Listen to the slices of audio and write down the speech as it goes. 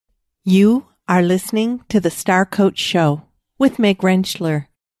You are listening to the Star Coach Show with Meg Rentschler,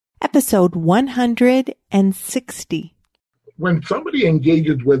 episode 160. When somebody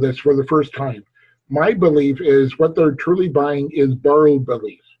engages with us for the first time, my belief is what they're truly buying is borrowed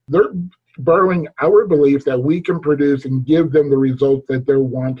belief. They're borrowing our belief that we can produce and give them the results that they're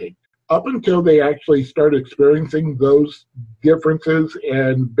wanting. Up until they actually start experiencing those differences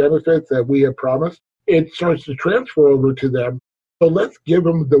and benefits that we have promised, it starts to transfer over to them. So let's give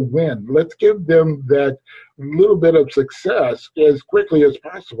them the win. Let's give them that little bit of success as quickly as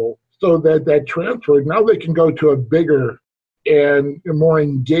possible so that transfer, now they can go to a bigger and more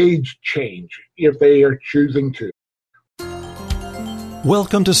engaged change if they are choosing to.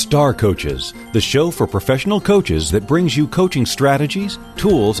 Welcome to Star Coaches, the show for professional coaches that brings you coaching strategies,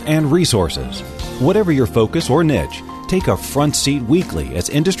 tools, and resources. Whatever your focus or niche, take a front seat weekly as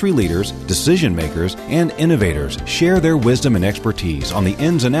industry leaders, decision makers, and innovators share their wisdom and expertise on the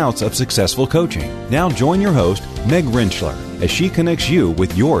ins and outs of successful coaching. Now join your host, Meg Rentschler, as she connects you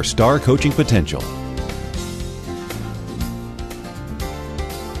with your star coaching potential.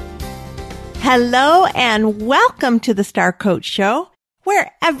 Hello and welcome to the Star Coach Show,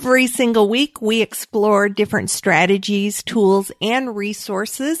 where every single week we explore different strategies, tools, and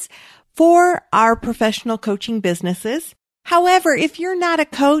resources for our professional coaching businesses. However, if you're not a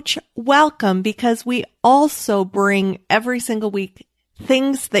coach, welcome, because we also bring every single week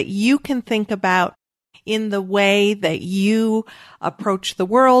things that you can think about in the way that you approach the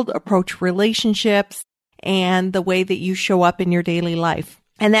world, approach relationships, and the way that you show up in your daily life.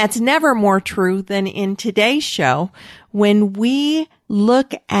 And that's never more true than in today's show when we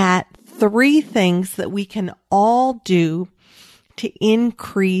look at 3 things that we can all do to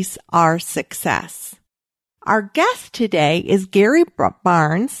increase our success. Our guest today is Gary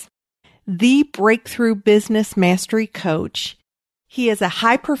Barnes, the Breakthrough Business Mastery Coach. He is a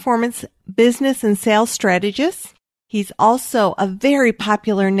high-performance business and sales strategist. He's also a very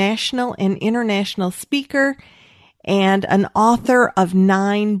popular national and international speaker and an author of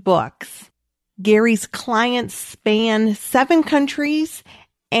 9 books. Gary's clients span 7 countries,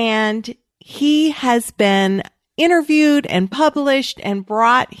 and he has been interviewed and published and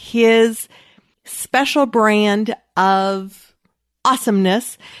brought his special brand of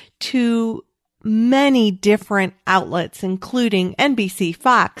awesomeness to many different outlets, including NBC,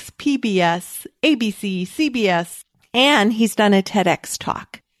 Fox, PBS, ABC, CBS, and he's done a TEDx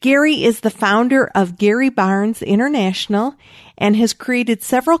talk. Gary is the founder of Gary Barnes International and has created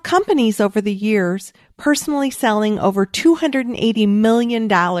several companies over the years, personally selling over $280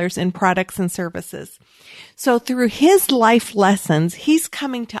 million in products and services. So through his life lessons, he's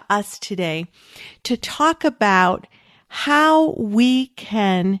coming to us today to talk about how we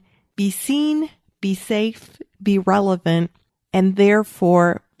can be seen, be safe, be relevant, and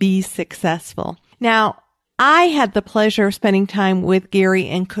therefore be successful. Now, I had the pleasure of spending time with Gary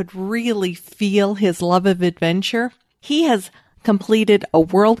and could really feel his love of adventure. He has completed a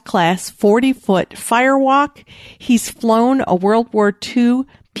world-class 40-foot firewalk. He's flown a World War II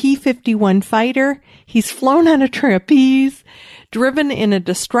P-51 fighter. He's flown on a trapeze, driven in a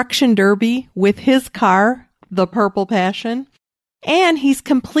destruction derby with his car, the Purple Passion, and he's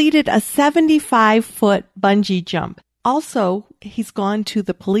completed a 75-foot bungee jump. Also, he's gone to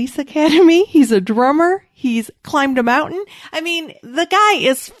the police academy. He's a drummer. He's climbed a mountain. I mean, the guy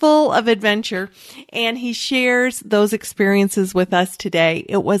is full of adventure, and he shares those experiences with us today.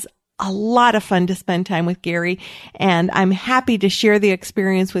 It was a lot of fun to spend time with Gary, and I'm happy to share the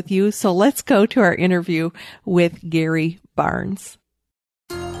experience with you. So let's go to our interview with Gary Barnes.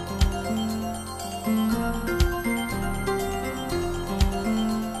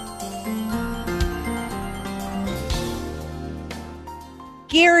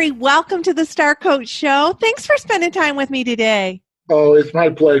 Gary, welcome to the Star Coach Show. Thanks for spending time with me today. Oh, it's my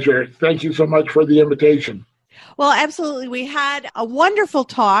pleasure. Thank you so much for the invitation. Well, absolutely. We had a wonderful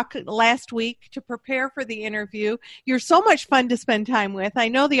talk last week to prepare for the interview. You're so much fun to spend time with. I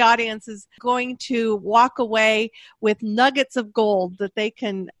know the audience is going to walk away with nuggets of gold that they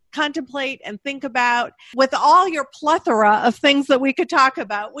can contemplate and think about. With all your plethora of things that we could talk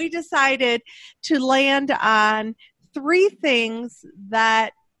about, we decided to land on 3 things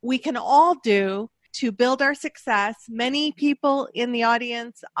that we can all do to build our success. Many people in the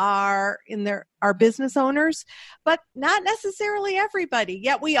audience are business owners, but not necessarily everybody.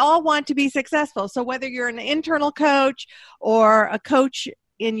 Yet we all want to be successful. So whether you're an internal coach or a coach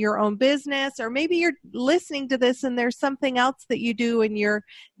in your own business, or maybe you're listening to this and there's something else that you do and you're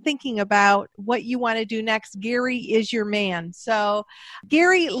thinking about what you want to do next, Gary is your man. So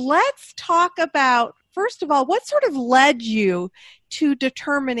Gary, let's talk about first of all, what sort of led you to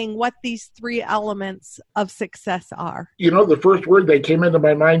determining what these 3 elements of success are? The first word that came into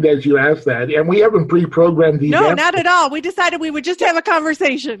my mind as you asked that, and we haven't pre-programmed these. No, not at all. We decided we would just have a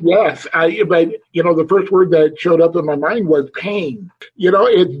conversation. Yes, but the first word that showed up in my mind was pain.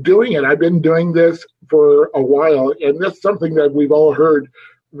 It's doing it. I've been doing this for a while, and that's something that we've all heard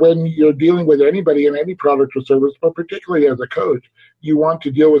when you're dealing with anybody in any product or service, but particularly as a coach. You want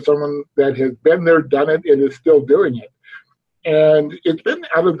to deal with someone that has been there, done it, and is still doing it. And it's been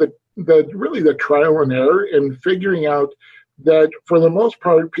out of the trial and error and figuring out that for the most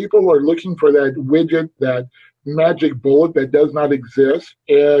part, people are looking for that widget, that magic bullet that does not exist.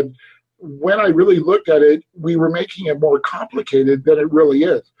 And when I really looked at it, we were making it more complicated than it really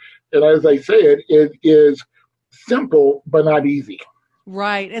is. And as I say it is simple, but not easy.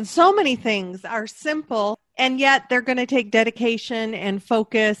 Right. And so many things are simple, and yet they're going to take dedication and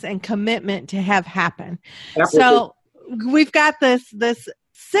focus and commitment to have happen. Absolutely. So we've got this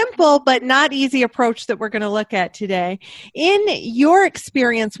simple but not easy approach that we're going to look at today. In your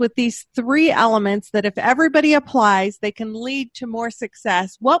experience with these 3 elements that if everybody applies, they can lead to more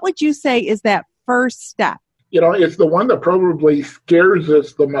success, what would you say is that first step? It's the one that probably scares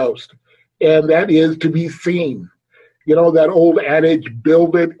us the most, and that is to be seen. That old adage,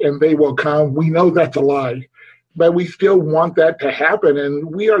 build it and they will come. We know that's a lie, but we still want that to happen. And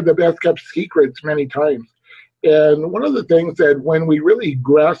we are the best kept secrets many times. And one of the things that when we really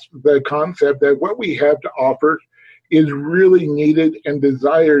grasp the concept that what we have to offer is really needed and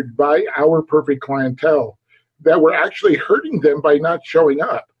desired by our perfect clientele, that we're actually hurting them by not showing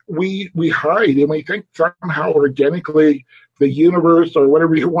up. We hide and we think somehow organically the universe or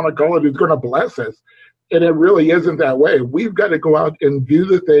whatever you want to call it is going to bless us. And it really isn't that way. We've got to go out and do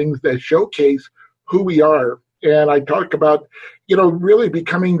the things that showcase who we are. And I talked about, really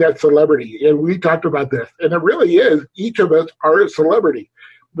becoming that celebrity. And we talked about this. And it really is. Each of us are a celebrity.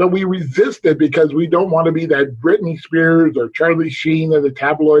 But we resist it because we don't want to be that Britney Spears or Charlie Sheen of the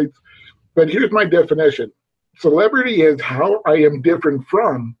tabloids. But here's my definition. Celebrity is how I am different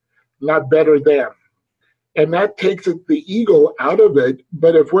from, not better than. And that takes the ego out of it.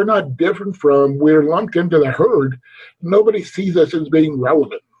 But if we're not different from, we're lumped into the herd, nobody sees us as being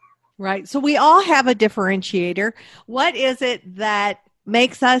relevant. Right. So we all have a differentiator. What is it that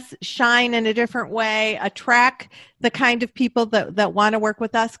makes us shine in a different way, attract the kind of people that want to work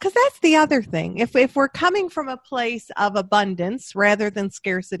with us? Because that's the other thing. If we're coming from a place of abundance rather than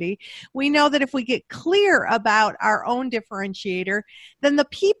scarcity, we know that if we get clear about our own differentiator, then the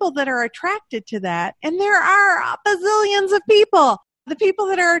people that are attracted to that, and there are bazillions of people, the people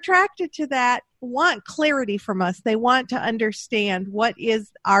that are attracted to that want clarity from us. They want to understand what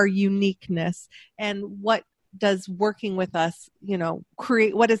is our uniqueness and what does working with us,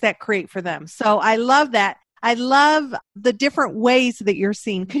 create, what does that create for them? So I love that. I love the different ways that you're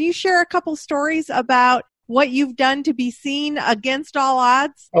seen. Could you share a couple stories about what you've done to be seen against all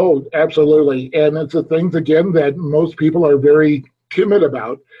odds? Oh, absolutely. And it's the things, again, that most people are very timid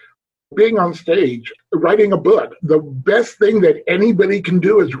about. Being on stage, writing a book, the best thing that anybody can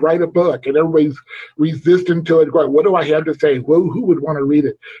do is write a book, and everybody's resistant to it. What do I have to say? Well, who would want to read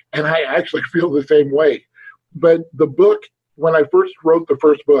it? And I actually feel the same way. But the book, when I first wrote the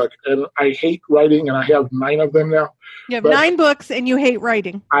first book, and I hate writing, and I have 9 of them now. You have 9 books, and you hate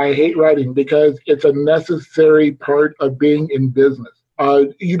writing. I hate writing because it's a necessary part of being in business.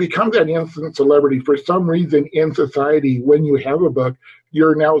 You become that instant celebrity for some reason in society. When you have a book,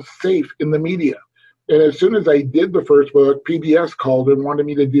 you're now safe in the media. And as soon as I did the first book, PBS called and wanted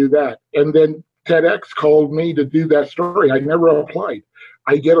me to do that. And then TEDx called me to do that story. I never applied.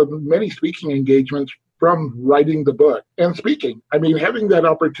 I get many speaking engagements from writing the book and speaking. I mean, having that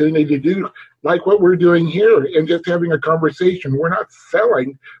opportunity to do like what we're doing here and just having a conversation. We're not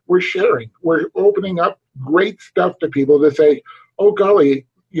selling, we're sharing. We're opening up great stuff to people to say, oh, golly,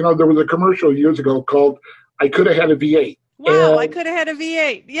 there was a commercial years ago called I Could Have Had a V8. Wow, I could have had a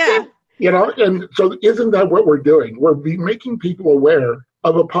V8. Yeah. And so isn't that what we're doing? We're making people aware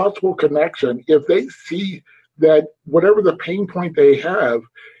of a possible connection. If they see that whatever the pain point they have,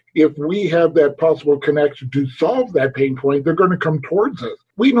 if we have that possible connection to solve that pain point, they're going to come towards us.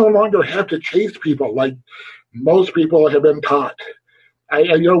 We no longer have to chase people like most people have been taught.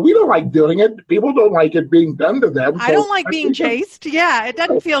 We don't like doing it. People don't like it being done to them. I don't like being chased. Yeah, it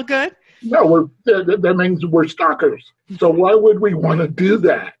doesn't feel good. No, that means we're stalkers. So why would we want to do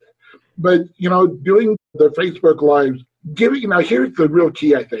that? But, doing the Facebook Lives, here's the real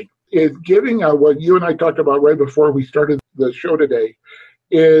key, I think, is giving what you and I talked about right before we started the show today,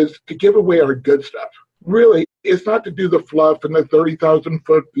 is to give away our good stuff. Really, It's not to do the fluff and the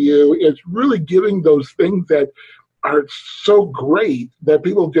 30,000-foot view. It's really giving those things that are so great that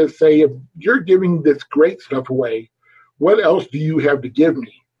people just say, if you're giving this great stuff away, what else do you have to give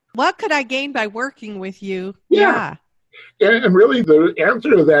me? What could I gain by working with you? Yeah. And really the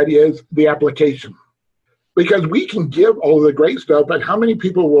answer to that is the application. Because we can give all the great stuff, but how many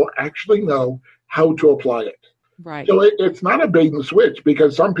people will actually know how to apply it? Right. So it's not a bait and switch,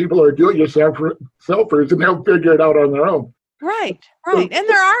 because some people are do-it-yourselfers and they'll figure it out on their own. Right. And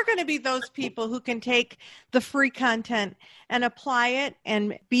there are going to be those people who can take the free content and apply it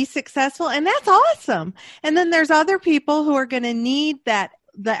and be successful. And that's awesome. And then there's other people who are going to need the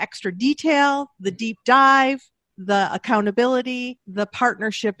extra detail, the deep dive, the accountability, the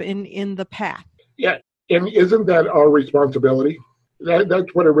partnership in the path. Yeah. And isn't that our responsibility?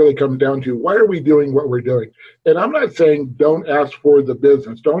 That's what it really comes down to. Why are we doing what we're doing? And I'm not saying don't ask for the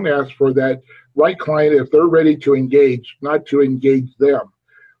business. Don't ask for that right client if they're ready to engage, not to engage them.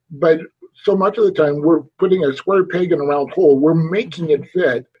 But so much of the time, we're putting a square peg in a round hole. We're making it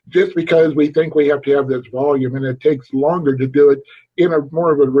fit just because we think we have to have this volume, and it takes longer to do it in a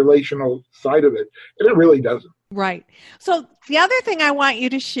more of a relational side of it. And it really doesn't. Right. So the other thing I want you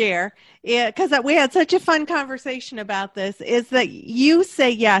to share, because we had such a fun conversation about this, is that you say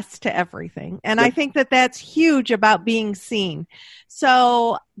yes to everything. And I think that that's huge about being seen.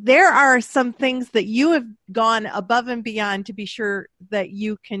 So there are some things that you have gone above and beyond to be sure that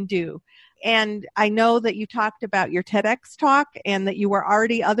you can do. And I know that you talked about your TEDx talk and that you were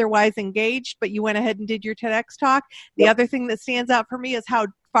already otherwise engaged, but you went ahead and did your TEDx talk. The other thing that stands out for me is how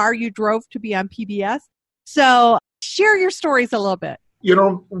far you drove to be on PBS. So share your stories a little bit. You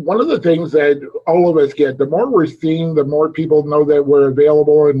know, one of the things that all of us get, the more we're seen, the more people know that we're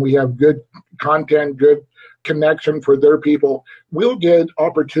available and we have good content, good connection for their people. We'll get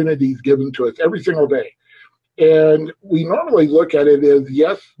opportunities given to us every single day. And we normally look at it as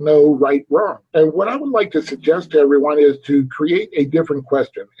yes, no, right, wrong. And what I would like to suggest to everyone is to create a different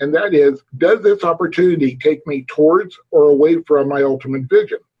question. And that is, does this opportunity take me towards or away from my ultimate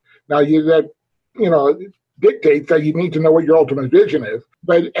vision? Now, dictates that you need to know what your ultimate vision is.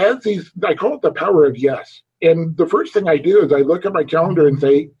 But I call it the power of yes. And the first thing I do is I look at my calendar and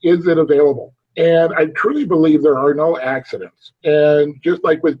say, is it available? And I truly believe there are no accidents. And just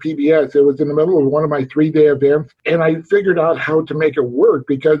like with PBS, it was in the middle of one of my 3-day events, and I figured out how to make it work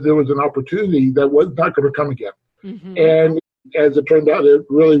because there was an opportunity that was not going to come again. Mm-hmm. And as it turned out, it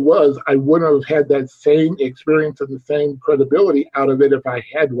really was. I wouldn't have had that same experience and the same credibility out of it if I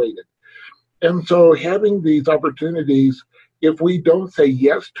had waited. And so having these opportunities, if we don't say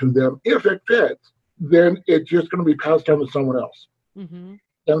yes to them, if it fits, then it's just going to be passed on to someone else. Mm-hmm.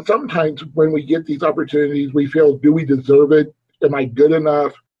 And sometimes when we get these opportunities, we feel, do we deserve it? Am I good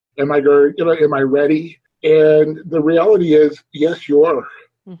enough? Am I ready? And the reality is, yes, you are.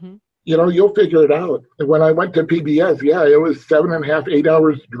 Mm-hmm. You'll figure it out. When I went to PBS, it was 7.5, 8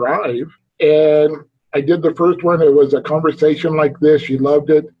 hours drive. And I did the first one. It was a conversation like this. She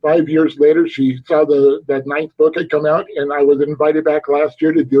loved it. 5 years later, she saw that 9th book had come out, and I was invited back last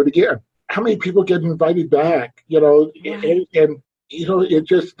year to do it again. How many people get invited back? It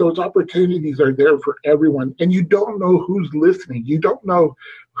just, those opportunities are there for everyone. And you don't know who's listening. You don't know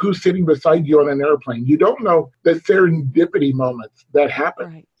who's sitting beside you on an airplane. You don't know the serendipity moments that happen.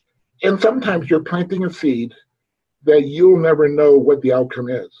 Right. And sometimes you're planting a seed that you'll never know what the outcome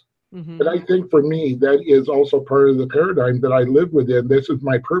is. Mm-hmm. But I think for me, that is also part of the paradigm that I live within. This is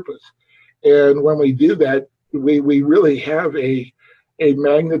my purpose. And when we do that, we really have a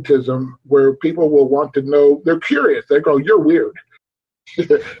magnetism where people will want to know. They're curious. They go, you're weird.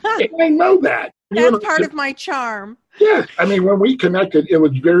 And I know that. That's part of my charm. Yes. I mean, when we connected, it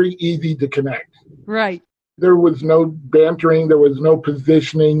was very easy to connect. Right. There was no bantering. There was no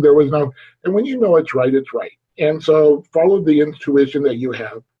positioning. And when you know it's right, it's right. And so follow the intuition that you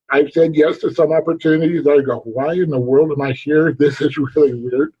have. I've said yes to some opportunities. I go, why in the world am I here? This is really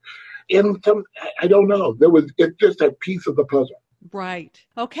weird. And I don't know. It's just a piece of the puzzle. Right.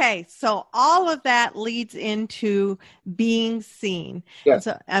 Okay. So all of that leads into being seen. Yes.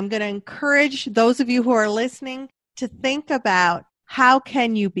 So I'm going to encourage those of you who are listening to think about how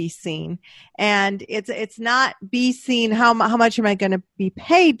can you be seen? And it's not be seen. How much am I going to be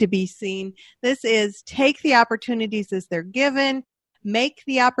paid to be seen? This is take the opportunities as they're given, make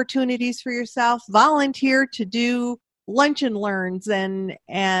the opportunities for yourself, volunteer to do lunch and learns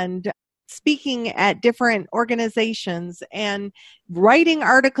and speaking at different organizations and writing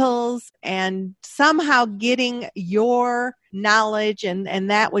articles and somehow getting your knowledge and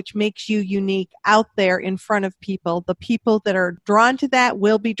that which makes you unique out there in front of people. The people that are drawn to that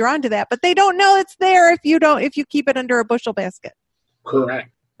will be drawn to that, but they don't know it's there if you keep it under a bushel basket.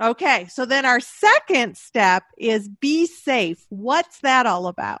 Correct. Okay, so then our second step is be safe. What's that all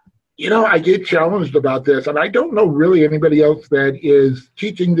about? I get challenged about this, and I don't know really anybody else that is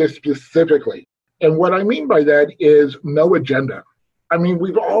teaching this specifically. And what I mean by that is no agenda. I mean,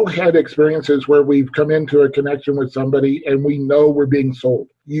 we've all had experiences where we've come into a connection with somebody and we know we're being sold.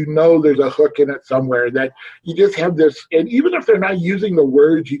 There's a hook in it somewhere that you just have this, and even if they're not using the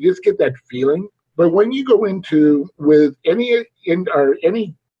words, you just get that feeling. But when you go into with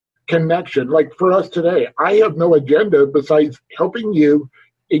any connection, like for us today, I have no agenda besides helping you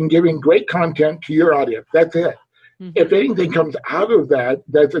in giving great content to your audience. That's it. Mm-hmm. If anything comes out of that,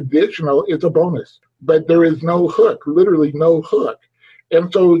 that's additional, it's a bonus. But there is no hook, literally no hook. And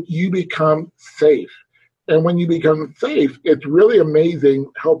so you become safe. And when you become safe, it's really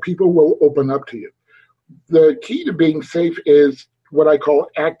amazing how people will open up to you. The key to being safe is what I call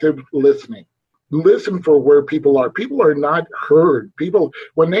active listening. Listen for where people are. People are not heard. People,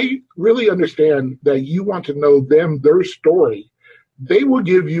 when they really understand that you want to know them, their story, they will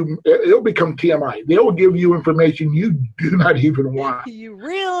give you, it'll become TMI. They will give you information you do not even want. You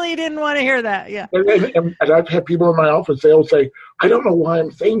really didn't want to hear that, yeah. And I've had people in my office, they'll say, I don't know why I'm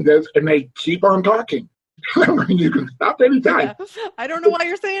saying this, and they keep on talking. You can stop anytime. Yeah. I don't know why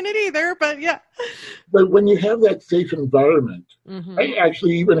you're saying it either, but yeah. But when you have that safe environment, mm-hmm. I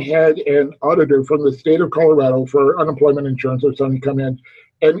actually even had an auditor from the state of Colorado for unemployment insurance or something come in.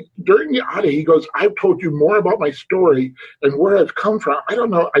 And during the audit, he goes, I've told you more about my story and where I've come from. I don't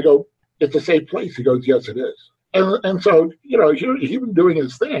know. I go, it's a safe place. He goes, yes, it is. And so, he was doing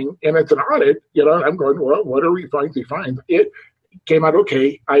his thing, and it's an audit. I'm going, well, whatever he finds, he finds. It came out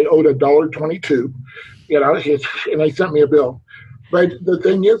okay. I owed $1.22, and they sent me a bill. But the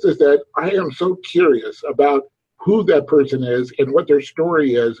thing is that I am so curious about who that person is and what their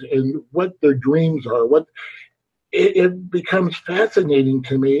story is and what their dreams are, it becomes fascinating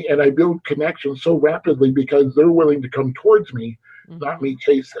to me, and I build connections so rapidly because they're willing to come towards me, mm-hmm. not me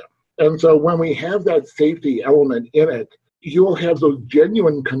chase them. And so when we have that safety element in it, you'll have those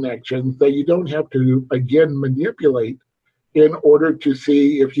genuine connections that you don't have to, again, manipulate in order to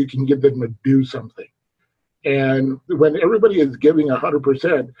see if you can get them to do something. And when everybody is giving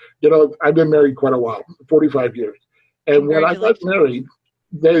 100%, I've been married quite a while, 45 years. And when I got married,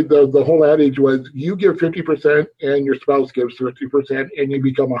 the whole adage was you give 50% and your spouse gives 50% and you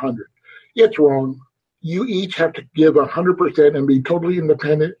become 100. It's wrong. You each have to give 100% and be totally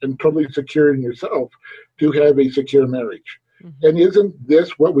independent and totally secure in yourself to have a secure marriage. Mm-hmm. And isn't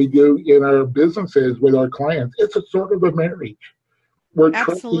this what we do in our businesses with our clients? It's a sort of a marriage. We're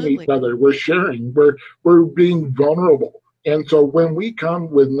trusting each other. We're sharing. We're being vulnerable. And so when we come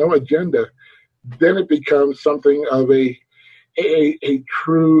with no agenda, then it becomes something of a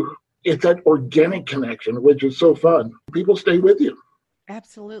true, it's that organic connection, which is so fun. People stay with you.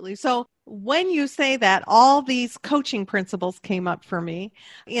 Absolutely. So when you say that, all these coaching principles came up for me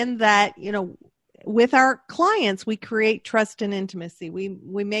in that, with our clients, we create trust and intimacy.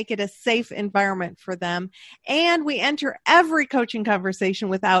 We make it a safe environment for them, and we enter every coaching conversation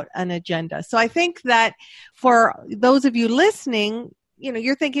without an agenda. So I think that for those of you listening,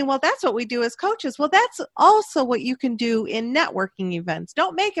 you're thinking, well, that's what we do as coaches. Well, that's also what you can do in networking events.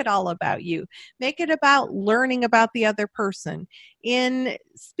 Don't make it all about you. Make it about learning about the other person. In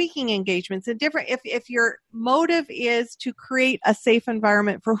speaking engagements and different, if your motive is to create a safe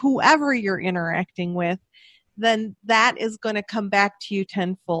environment for whoever you're interacting with, then that is going to come back to you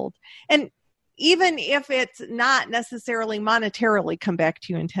tenfold. And even if it's not necessarily monetarily come back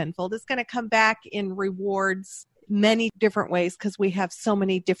to you in tenfold, it's going to come back in rewards many different ways because we have so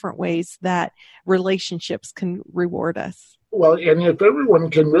many different ways that relationships can reward us. Well, and if everyone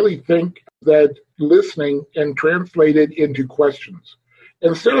can really think that listening and translate it into questions,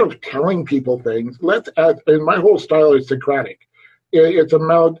 instead of telling people things, let's ask, and my whole style is Socratic. It's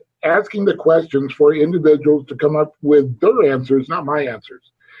about asking the questions for individuals to come up with their answers, not my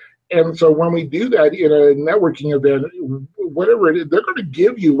answers. And so when we do that in a networking event, whatever it is, they're going to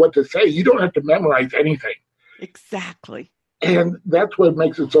give you what to say. You don't have to memorize anything. Exactly. And that's what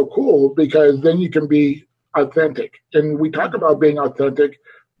makes it so cool, because then you can be authentic. And we talk about being authentic,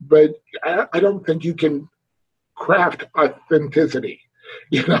 but I don't think you can craft authenticity.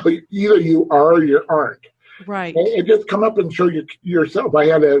 Either you are or you aren't. Right. And just come up and show yourself. I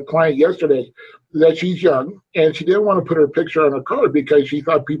had a client yesterday that she's young, and she didn't want to put her picture on her card because she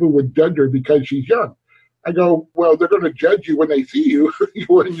thought people would judge her because she's young. I go, well, they're going to judge you when they see you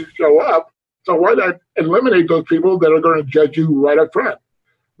when you show up. So why not eliminate those people that are going to judge you right up front?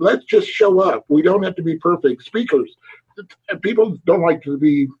 Let's just show up. We don't have to be perfect speakers. People don't like to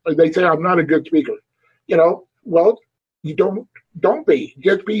be, they say, I'm not a good speaker. Well, you don't be.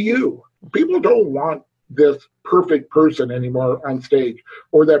 Just be you. People don't want this perfect person anymore on stage,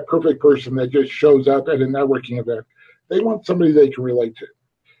 or that perfect person that just shows up at a networking event. They want somebody they can relate to.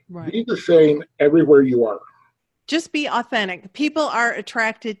 Right. Be the same everywhere you are. Just be authentic. People are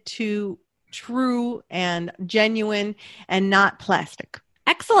attracted to true and genuine and not plastic.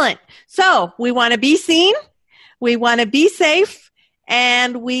 Excellent. So we want to be seen, we want to be safe,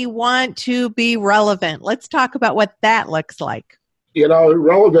 and we want to be relevant. Let's talk about what that looks like.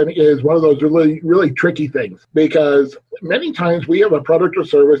 Relevant is one of those really, really tricky things, because many times we have a product or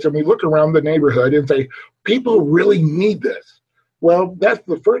service and we look around the neighborhood and say, people really need this. Well, that's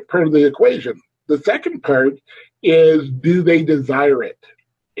the first part of the equation. The second part is, do they desire it?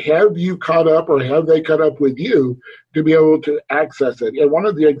 Have you caught up, or have they caught up with you to be able to access it? And one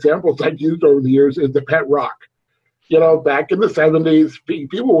of the examples I've used over the years is the pet rock. Back in the 70s,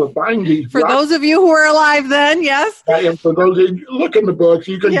 people were buying these. For those of you who are alive then, yes. And for those of you, look in the books.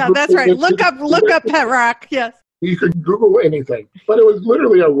 You can. Yeah, that's right. Look up pet rock, yes. You could Google anything. But it was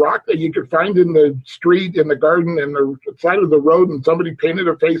literally a rock that you could find in the street, in the garden, in the side of the road, and somebody painted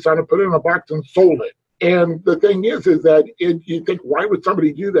a face on it, put it in a box, and sold it. And the thing is that you think, why would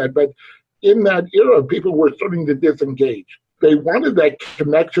somebody do that? But in that era, people were starting to disengage. They wanted that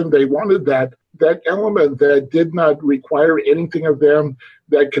connection. They wanted that element that did not require anything of them,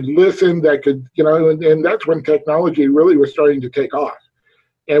 that could listen, that could, and that's when technology really was starting to take off.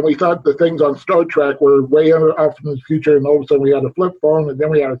 And we thought the things on Star Trek were way off in the future, and all of a sudden we had a flip phone, and then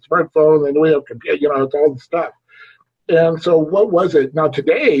we had a smartphone, and then we have computer, it's all the stuff. And so what was it? Now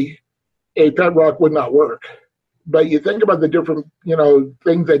today, a pet rock would not work. But you think about the different,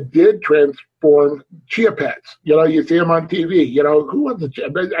 things that did transform chia pets. You see them on TV. Who wants a chia?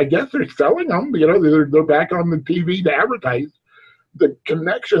 I guess they're selling them. They're back on the TV to advertise. The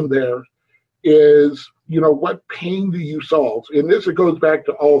connection there is, what pain do you solve? And this, it goes back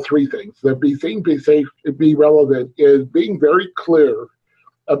to all three things. That be seen, be safe, be relevant is being very clear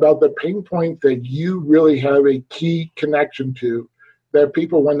about the pain points that you really have a key connection to, that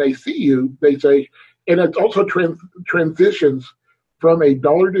people, when they see you, they say. And it also transitions from a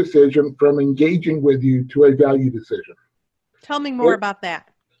dollar decision, from engaging with you, to a value decision. Tell me more about that.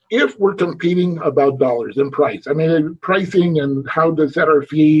 If we're competing about dollars and price, pricing and how to set our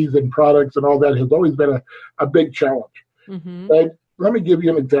fees and products and all that has always been a big challenge. Mm-hmm. But let me give you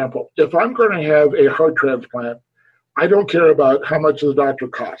an example. If I'm going to have a heart transplant, I don't care about how much the doctor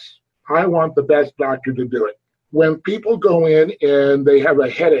costs. I want the best doctor to do it. When people go in and they have a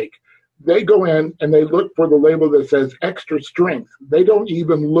headache, they go in and they look for the label that says extra strength. They don't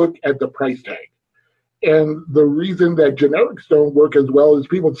even look at the price tag. And the reason that generics don't work as well is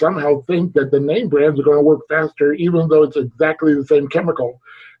people somehow think that the name brands are going to work faster, even though it's exactly the same chemical.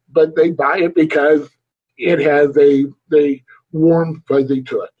 But they buy it because it has a warm fuzzy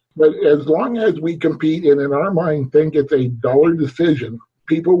to it. But as long as we compete and in our mind think it's a dollar decision,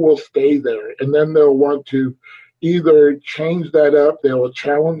 people will stay there. And then they'll want to either change that up, they'll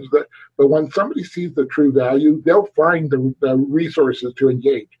challenge that. But when somebody sees the true value, they'll find the resources to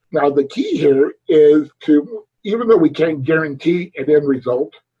engage. Now, the key here is to, even though we can't guarantee an end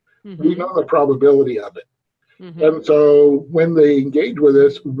result, mm-hmm. we know the probability of it. Mm-hmm. And so when they engage with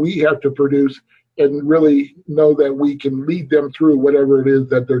us, we have to produce and really know that we can lead them through whatever it is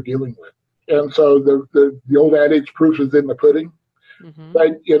that they're dealing with. And so the old adage, proof is in the pudding. Mm-hmm.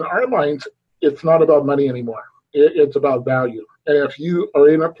 But in our minds, it's not about money anymore. It's about value. And if you are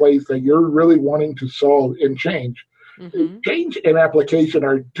in a place that you're really wanting to solve and change, mm-hmm. change and application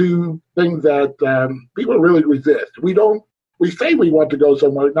are two things that people really resist. We say we want to go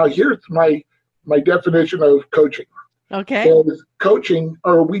somewhere. Now, here's my definition of coaching. Okay. Is coaching,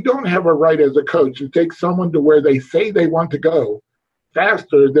 or we don't have a right as a coach to take someone to where they say they want to go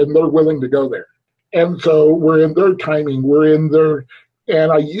faster than they're willing to go there. And so we're in their timing,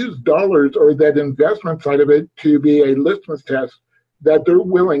 and I use dollars or that investment side of it to be a litmus test that they're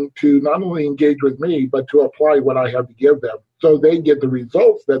willing to not only engage with me, but to apply what I have to give them so they get the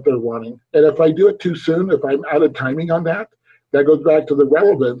results that they're wanting. And if I do it too soon, if I'm out of timing on that goes back to the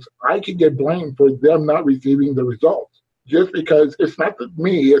relevance. I can get blamed for them not receiving the results just because it's not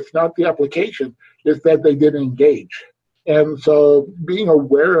me, it's not the application, it's that they didn't engage. And so being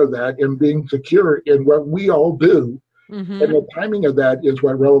aware of that and being secure in what we all do and the timing of that is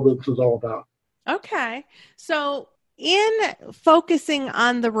what relevance is all about. Okay. So in focusing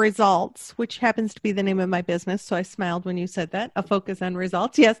on the results, which happens to be the name of my business, so I smiled when you said that, a focus on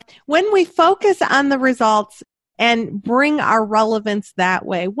results. Yes. When we focus on the results and bring our relevance that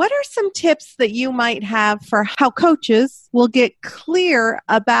way, what are some tips that you might have for how coaches will get clear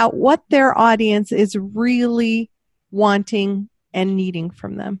about what their audience is really wanting and needing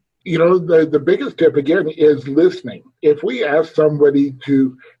from them? You know, the biggest tip, again, is listening. If we ask somebody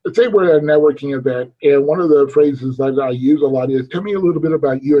to, let's say we're at a networking event, and one of the phrases that I use a lot is, tell me a little bit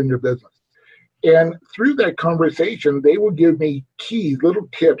about you and your business. And through that conversation, they will give me keys, little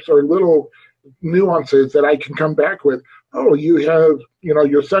tips or little nuances that I can come back with. Oh, you have,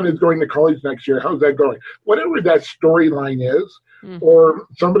 your son is going to college next year. How's that going? Whatever that storyline is. Or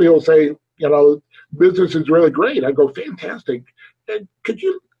somebody will say, business is really great. I go, fantastic. And could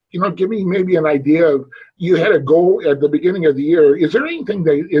you, give me maybe an idea of, you had a goal at the beginning of the year. Is there anything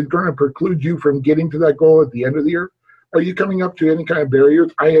that is going to preclude you from getting to that goal at the end of the year? Are you coming up to any kind of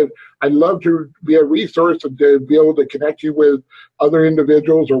barriers? I'd love to be a resource and to be able to connect you with other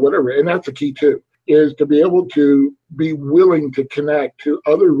individuals or whatever. And that's the key too, is to be able to be willing to connect to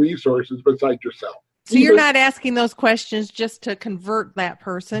other resources besides yourself. So you're not asking those questions just to convert that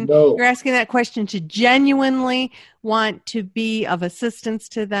person. No. You're asking that question to genuinely want to be of assistance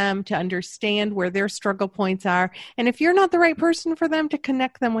to them, to understand where their struggle points are. And if you're not the right person for them, to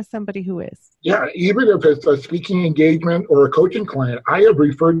connect them with somebody who is. Yeah, even if it's a speaking engagement or a coaching client, I have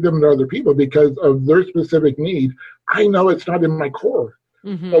referred them to other people because of their specific need. I know it's not in my core.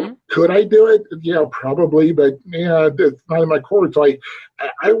 So could I do it? Yeah, probably, but it's not in my core. So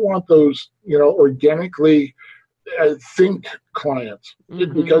I want those, organically synced clients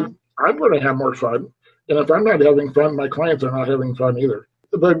because I'm going to have more fun. And if I'm not having fun, my clients are not having fun either.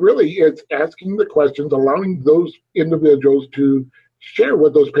 But really, it's asking the questions, allowing those individuals to share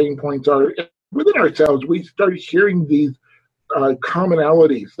what those pain points are. Within ourselves, we start hearing these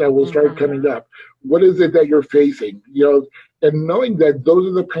commonalities that will start coming up. What is it that you're facing? And knowing that those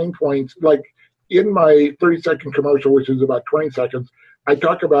are the pain points, like in my 30-second commercial, which is about 20 seconds, I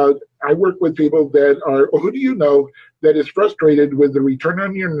work with people that are, who do you know that is frustrated with the return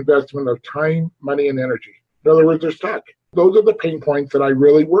on your investment of time, money, and energy? In other words, they're stuck. Those are the pain points that I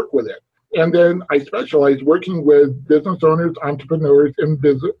really work with it. And then I specialize working with business owners, entrepreneurs, and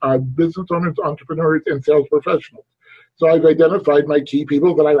entrepreneurs, and sales professionals. So I've identified my key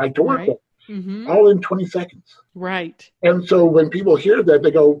people that I like to work with. All in 20 seconds. Right. And so when people hear that,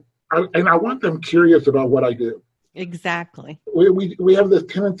 they go, and I want them curious about what I do. Exactly. We have this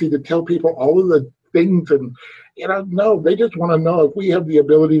tendency to tell people all of the things and, no, they just want to know if we have the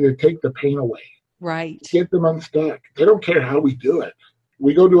ability to take the pain away. Right. Get them unstuck. They don't care how we do it.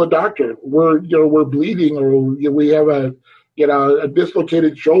 We go to a doctor, we're bleeding, or we have a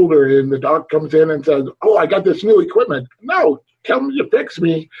dislocated shoulder, and the doc comes in and says, oh, I got this new equipment. No. Tell me you fix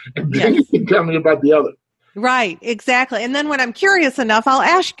me, and then you can tell me about the other. Right, exactly. And then when I'm curious enough, I'll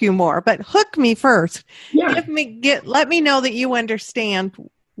ask you more, but hook me first. Yeah. Let me know that you understand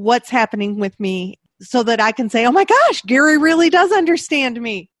what's happening with me so that I can say, oh my gosh, Gary really does understand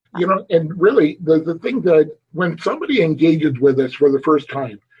me. And really the thing that when somebody engages with us for the first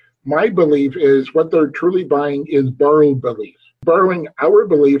time, my belief is what they're truly buying is borrowed beliefs, borrowing our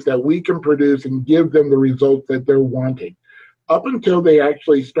belief that we can produce and give them the results that they're wanting. Up until they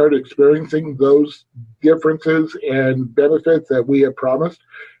actually start experiencing those differences and benefits that we have promised,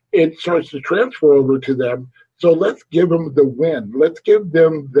 it starts to transfer over to them. So let's give them the win. Let's give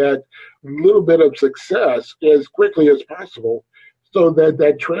them that little bit of success as quickly as possible so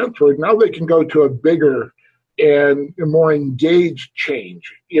that transfer, now they can go to a bigger and more engaged change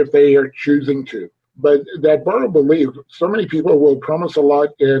if they are choosing to. But that borrowed belief, so many people will promise a lot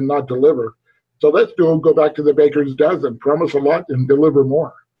and not deliver. So let's go back to the baker's dozen, promise a lot and deliver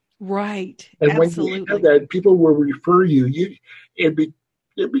more. Right. And absolutely. when you have that, people will refer you.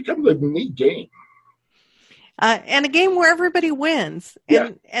 It becomes a neat game. And a game where everybody wins.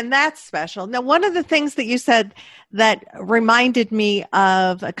 And that's special. Now, one of the things that you said that reminded me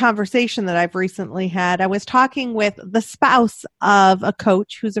of a conversation that I've recently had, I was talking with the spouse of a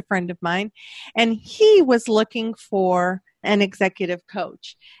coach who's a friend of mine, and he was looking for an executive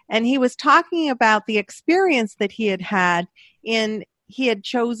coach. And he was talking about the experience that he had he had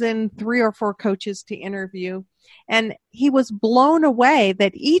chosen 3 or 4 coaches to interview. And he was blown away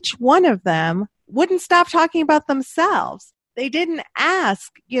that each one of them wouldn't stop talking about themselves. They didn't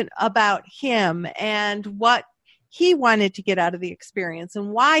ask about him and what he wanted to get out of the experience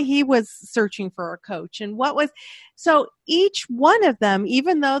and why he was searching for a coach and so each one of them,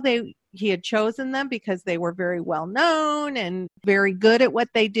 even though he had chosen them because they were very well known and very good at what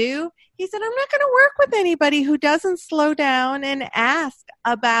they do, he said, I'm not going to work with anybody who doesn't slow down and ask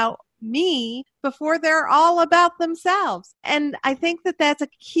about me before they're all about themselves. And I think that that's a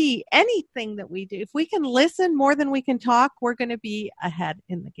key. Anything that we do, if we can listen more than we can talk, we're going to be ahead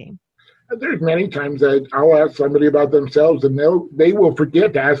in the game. There's many times that I'll ask somebody about themselves and they will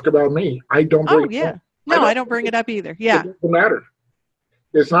forget to ask about me. I don't bring it up. No, I don't bring it up either. Yeah. It doesn't matter.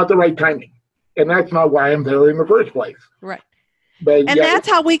 It's not the right timing. And that's not why I'm there in the first place. Right. But that's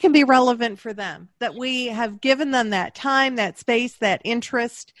how we can be relevant for them, that we have given them that time, that space, that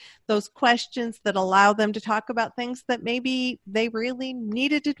interest, those questions that allow them to talk about things that maybe they really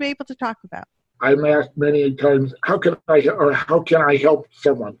needed to be able to talk about. I'm asked many times, how can I help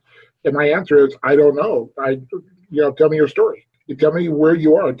someone? And my answer is, I don't know. Tell me your story. You tell me where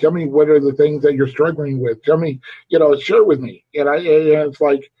you are. Tell me what are the things that you're struggling with. Tell me, share with me. And it's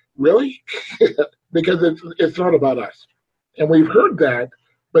like, really? Because it's not about us. And we've heard that,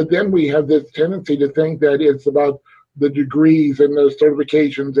 but then we have this tendency to think that it's about the degrees and the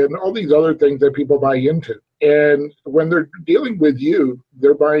certifications and all these other things that people buy into. And when they're dealing with you,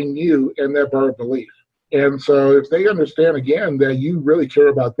 they're buying you and that borrowed belief. And so if they understand, again, that you really care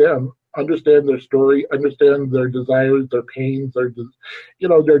about them, understand their story, understand their desires, their pains,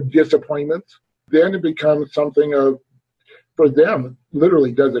 their disappointments, then it becomes something of, for them,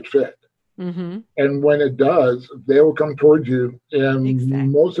 literally, does it fit? Mm-hmm. And when it does, they will come towards you. And exactly.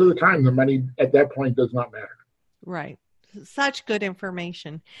 Most of the time, the money at that point does not matter. Right. Such good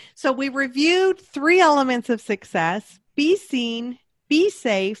information. So we reviewed 3 elements of success: be seen, be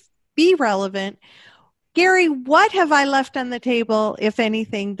safe, be relevant. Gary, what have I left on the table, if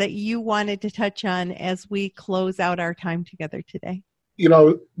anything, that you wanted to touch on as we close out our time together today?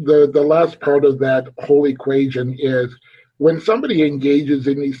 The last part of that whole equation is, when somebody engages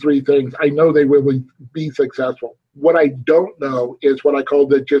in these 3 things, I know they will be successful. What I don't know is what I call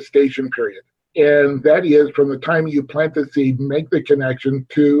the gestation period. And that is from the time you plant the seed, make the connection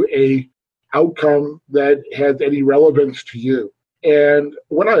to a outcome that has any relevance to you. And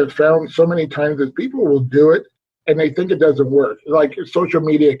what I have found so many times is people will do it and they think it doesn't work. Like social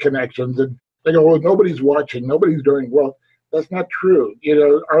media connections, and they go, well, nobody's watching, nobody's doing. Well, that's not true.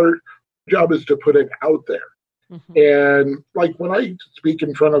 Our job is to put it out there. Mm-hmm. And like when I speak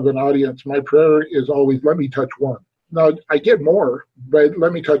in front of an audience, my prayer is always, let me touch one. Now, I get more, but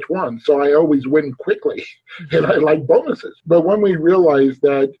let me touch one. So I always win quickly, and I like bonuses. But when we realize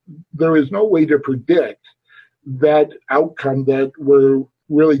that there is no way to predict that outcome that we're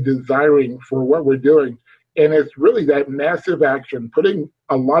really desiring for what we're doing, and it's really that massive action, putting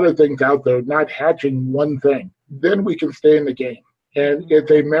a lot of things out there, not hatching one thing, then we can stay in the game. And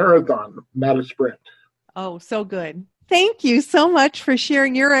it's a marathon, not a sprint. Oh, so good. Thank you so much for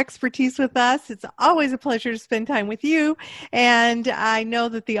sharing your expertise with us. It's always a pleasure to spend time with you. And I know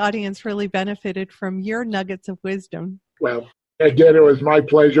that the audience really benefited from your nuggets of wisdom. Well, again, it was my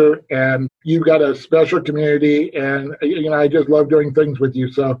pleasure. And you've got a special community. And, I just love doing things with you.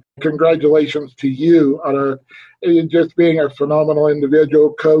 So congratulations to you on just being a phenomenal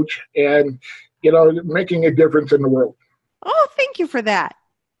individual, coach, and, making a difference in the world. Oh, thank you for that.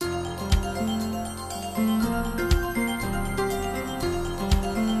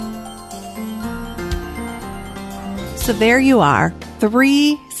 So there you are,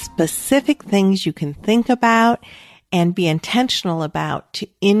 3 specific things you can think about and be intentional about to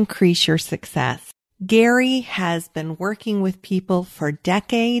increase your success. Gary has been working with people for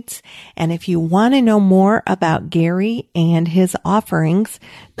decades, and if you want to know more about Gary and his offerings,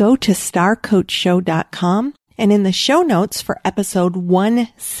 go to starcoachshow.com, and in the show notes for episode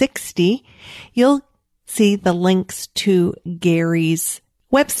 160, you'll see the links to Gary's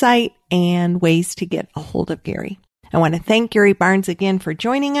website and ways to get a hold of Gary. I want to thank Gary Barnes again for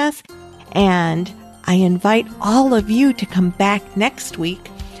joining us, and I invite all of you to come back next week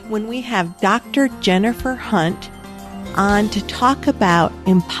when we have Dr. Jennifer Hunt on to talk about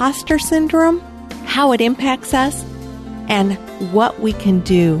imposter syndrome, how it impacts us, and what we can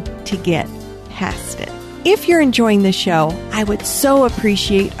do to get past it. If you're enjoying the show, I would so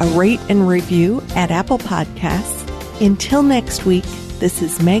appreciate a rate and review at Apple Podcasts. Until next week, this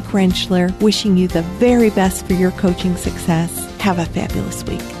is Meg Rentschler wishing you the very best for your coaching success. Have a fabulous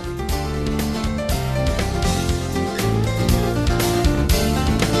week.